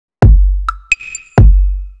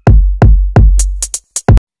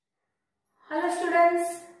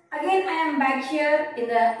here in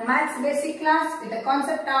the maths basic class with the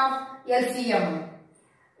concept of LCM.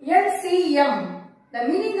 LCM, the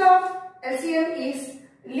meaning of LCM is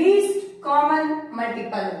least common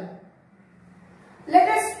multiple. Let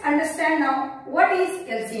us understand now what is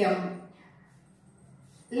LCM.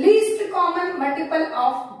 Least common multiple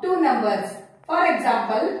of two numbers. For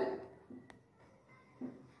example,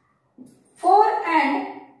 4 and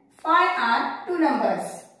 5 are two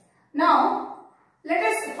numbers. Now, let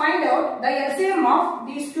us find out the LCM of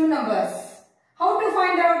these two numbers. How to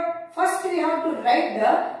find out? First, we have to write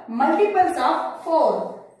the multiples of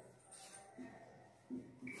 4.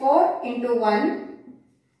 4 into 1,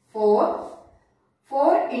 4.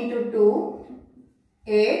 4 into 2,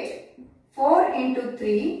 8. 4 into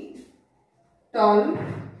 3, 12.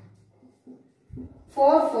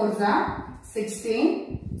 4 4s are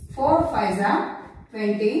 16. 4 5s are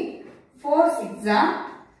 20. 4 6s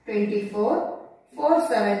are 24. 4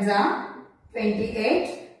 7s are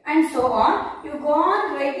 28, and so on. You go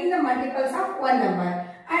on writing the multiples of one number,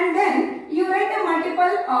 and then you write the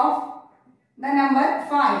multiple of the number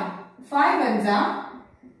 5. 5 1s are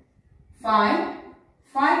 5.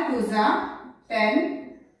 5 2s are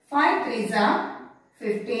 10. 5 3s are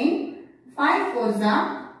 15. 5 4s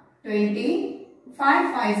are 20.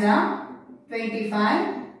 5 5s are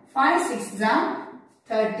 25. 5 6s are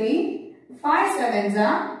 30. 5 7s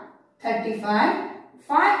are 35.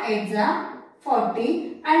 5 8s are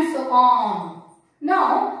 40, and so on.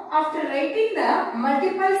 Now, after writing the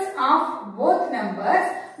multiples of both numbers,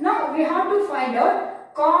 now we have to find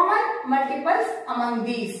out common multiples among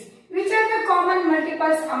these. Which are the common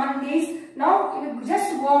multiples among these? Now, you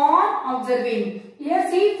just go on observing. Here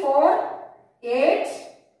see 4, 8,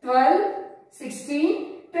 12,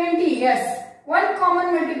 16, 20. Yes, one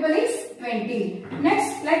common multiple is 20.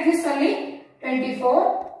 Next, like this only,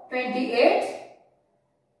 24, 28,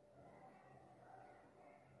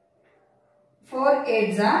 4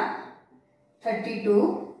 8s are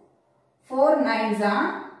 32, 4 9s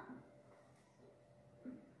are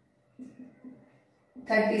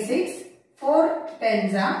 36, 4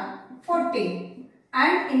 10s are 40.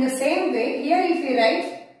 And in the same way, here if we write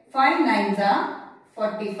 5 9s are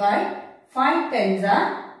 45, 5 10s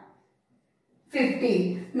are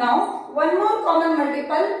 50. Now, one more common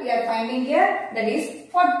multiple we are finding here, that is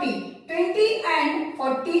 40. 20 and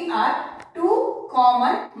 40 are two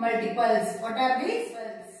common multiples. What are these?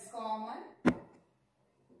 Common.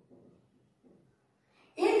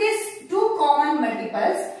 In these two common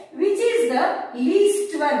multiples, which is the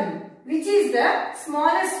least one? Which is the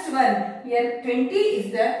smallest one? Here 20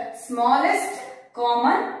 is the smallest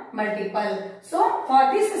common multiple. So,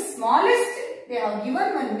 for this smallest, they have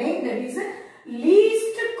given one name, that is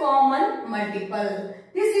least common multiple.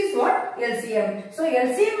 This is what LCM. So,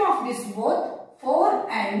 LCM of this both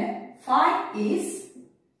 4 and 5 is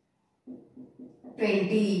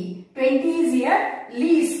 20. 20 is here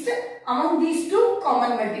least among these two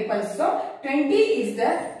common multiples. So, 20 is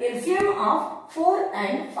the LCM of 4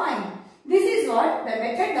 and 5. This is what the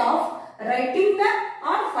method of writing the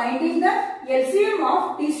or finding the LCM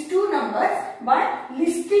of these two numbers by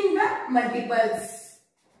listing the multiples.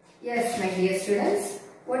 Yes, my dear students.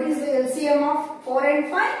 What is the LCM of 4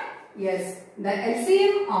 and 5? Yes, the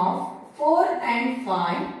LCM of 4 and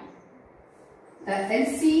 5. The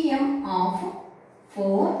LCM of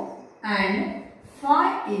 4 and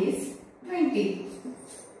 5 is 20.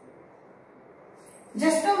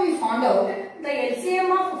 Just now we found out the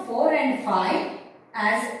LCM of 4 and 5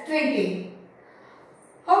 as 20.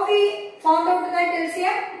 How we found out that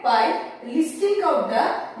LCM? By listing out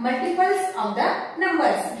the multiples of the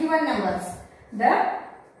numbers, given numbers. By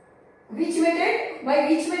which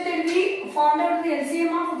method we found out the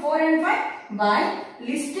LCM of 4 and 5? By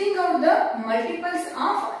listing out the multiples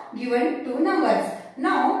of given two numbers.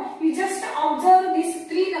 Now, you just observe these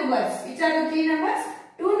three numbers. Which are the three numbers?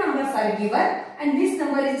 Two numbers are given, and this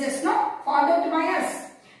number is just now found out by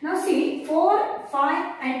us. Now see, 4,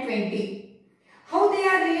 5 and 20. How they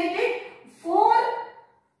are related? 4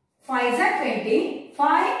 5s are 20,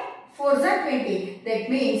 5 4s are 20. That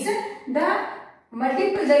means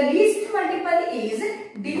the least multiple is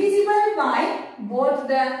divisible by both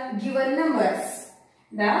the given numbers.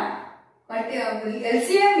 The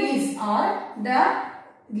LCM is the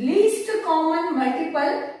least common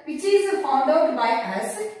multiple which is found out by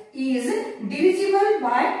us is divisible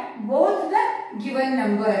by both the given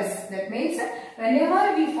numbers. That means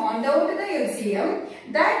whenever we found out the LCM,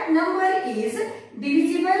 that number is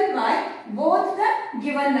divisible by both the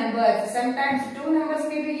given numbers. Sometimes two numbers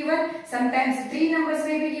may be given, sometimes three numbers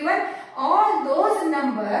may be given. All those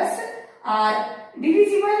numbers are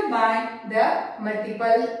divisible by the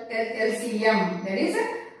multiple LCM. That is,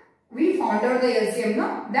 we found out the LCM.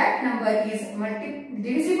 No, that number is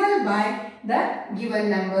divisible by the given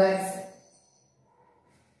numbers.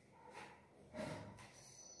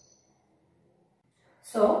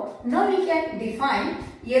 So now we can define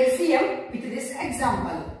LCM with this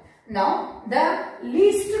example. Now the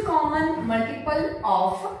least common multiple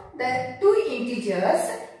of the two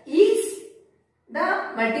integers is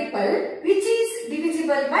the multiple which is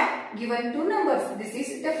divisible by given two numbers. This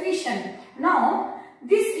is definition. Now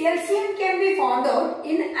this LCM can be found out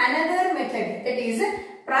in another method, that is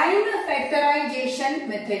prime factorization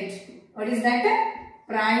method. What is that?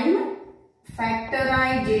 Prime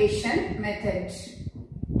factorization method.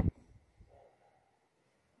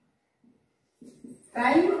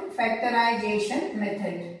 Prime factorization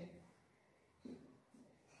method.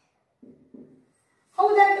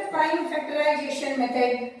 How that prime factorization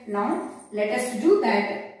method? Now let us do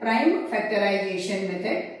that prime factorization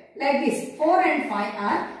method like this. 4 and 5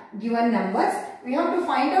 are given numbers. We have to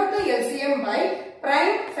find out the LCM by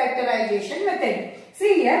prime factorization method.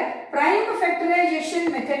 See here, prime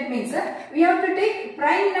factorization method means we have to take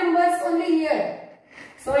prime numbers only here.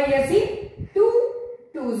 So here see, 2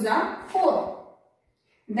 2s are 4.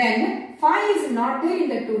 Then 5 is not there in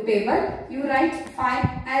the 2 table. You write 5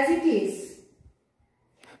 as it is.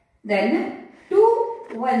 Then 2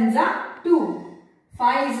 1s are 2.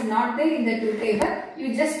 5 is not there in the 2 table.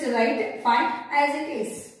 You just write 5 as it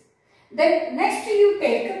is. Then next you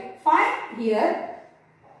take 5 here.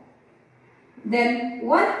 Then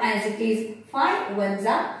 1 as it is. 5 1s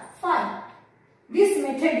are 5. This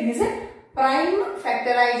method is a prime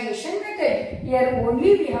factorization method. Here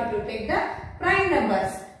only we have to take the prime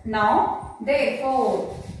numbers. Now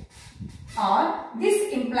therefore, or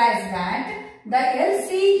this implies that the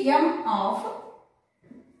LCM of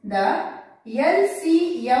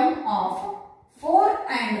 4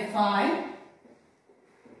 and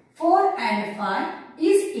 5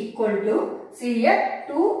 is equal to, see here,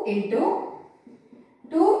 2 into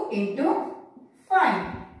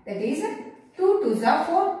 5. That is 2 2s are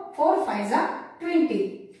 4, 4 5s are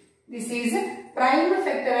 20. This is prime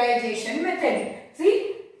factorization method.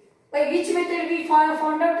 See, by which method we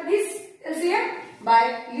found out this LCM?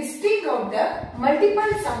 By listing out the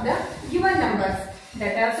multiples of the given numbers.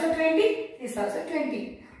 That also 20, this also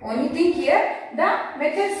 20. Only thing here, the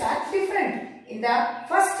methods are different. In the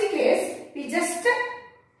first case, we just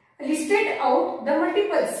listed out the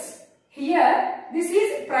multiples. Here, this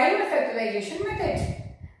is prime factorization method.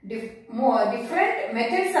 Different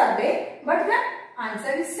methods are there, but the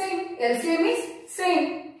answer is same. LCM is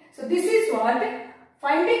same. So this is what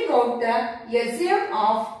finding out the LCM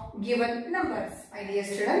of given numbers. My dear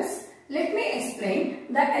students, let me explain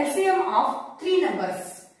the LCM of 3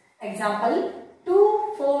 numbers. Example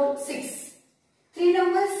 2, 4, 6. 3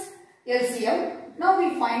 numbers LCM. Now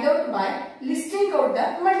we find out by listing out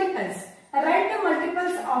the multiples. Write the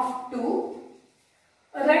multiples of 2.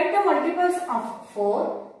 Write the multiples of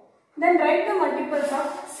 4. Then write the multiples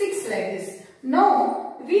of 6 like this.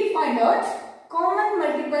 Now we find out common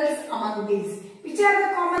multiples among these. Which are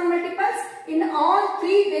the common multiples? In all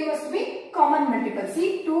 3 they must be common multiples.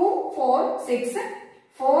 See, 2, 4, 6,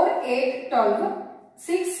 4, 8, 12,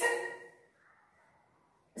 6,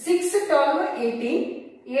 12, 18,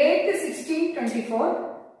 8, 16,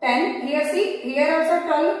 24, 10. Here see, here also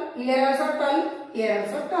 12, here also 12, here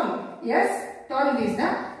also 12. Yes, 12 is the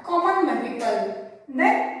common multiple.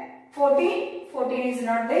 Then 14, 14 is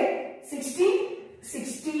not there. 16,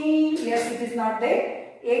 16, yes it is not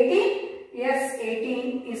there. 18, yes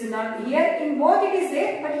 18 is not here. In both it is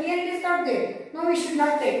there, but here it is not there. No, we should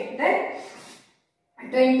not take. Then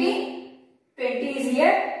 20, 20 is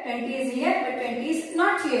here, 20 is here, but 20 is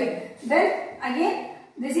not here. Then again,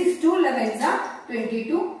 this is 2 11s are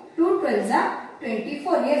 22, 2 12s are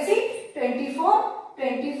 24. Here see, 24,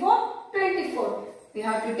 24, 24. We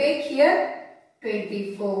have to take here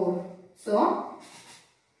 24. So,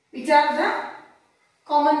 which are the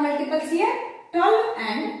common multiples here? 12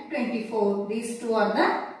 and 24. These two are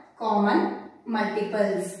the common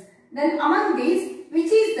multiples. Then among these,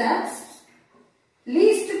 which is the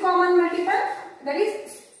least common multiple? That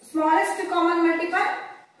is smallest common multiple.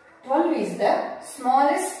 12 is the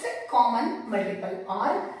smallest common multiple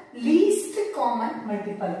or least common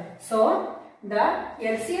multiple. So, the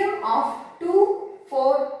LCM of 2,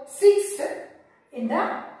 4, 6 in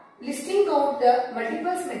the listing out the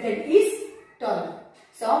multiples method is 12.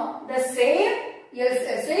 So, the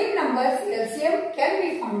same numbers LCM can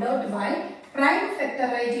be found out by prime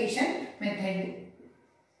factorization method.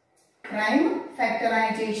 Prime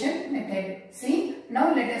factorization method. See,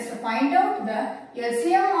 Now let us find out the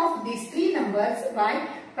LCM of these three numbers by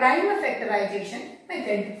prime factorization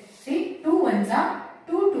method. See, 2 ones are,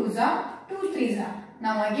 2 twos are, 2 threes are.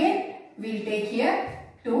 Now again we will take here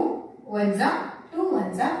 2 ones are, 2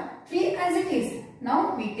 ones are, 3 as it is.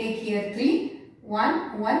 Now we take here 3,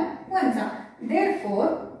 1, 1 ones are.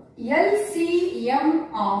 Therefore, LCM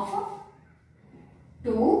of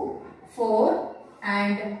 2, 4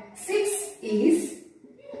 and 6 is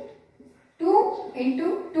 2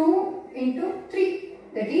 into 2 into 3.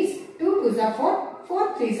 That is 2 twos are 4,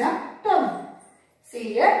 4 threes are 12.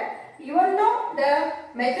 See here, even though the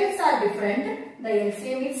methods are different, the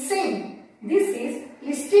LCM is same. This is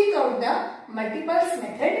listing out the multiples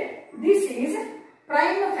method. This is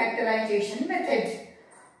prime factorization method.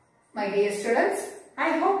 My dear students,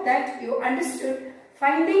 I hope that you understood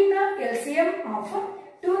finding the LCM of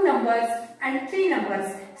 2 numbers and 3 numbers.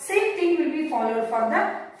 Same thing will be followed for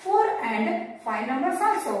the 4 and 5 numbers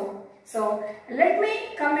also. So, let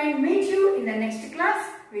me come and meet you in the next class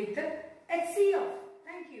with HCF.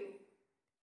 Thank you.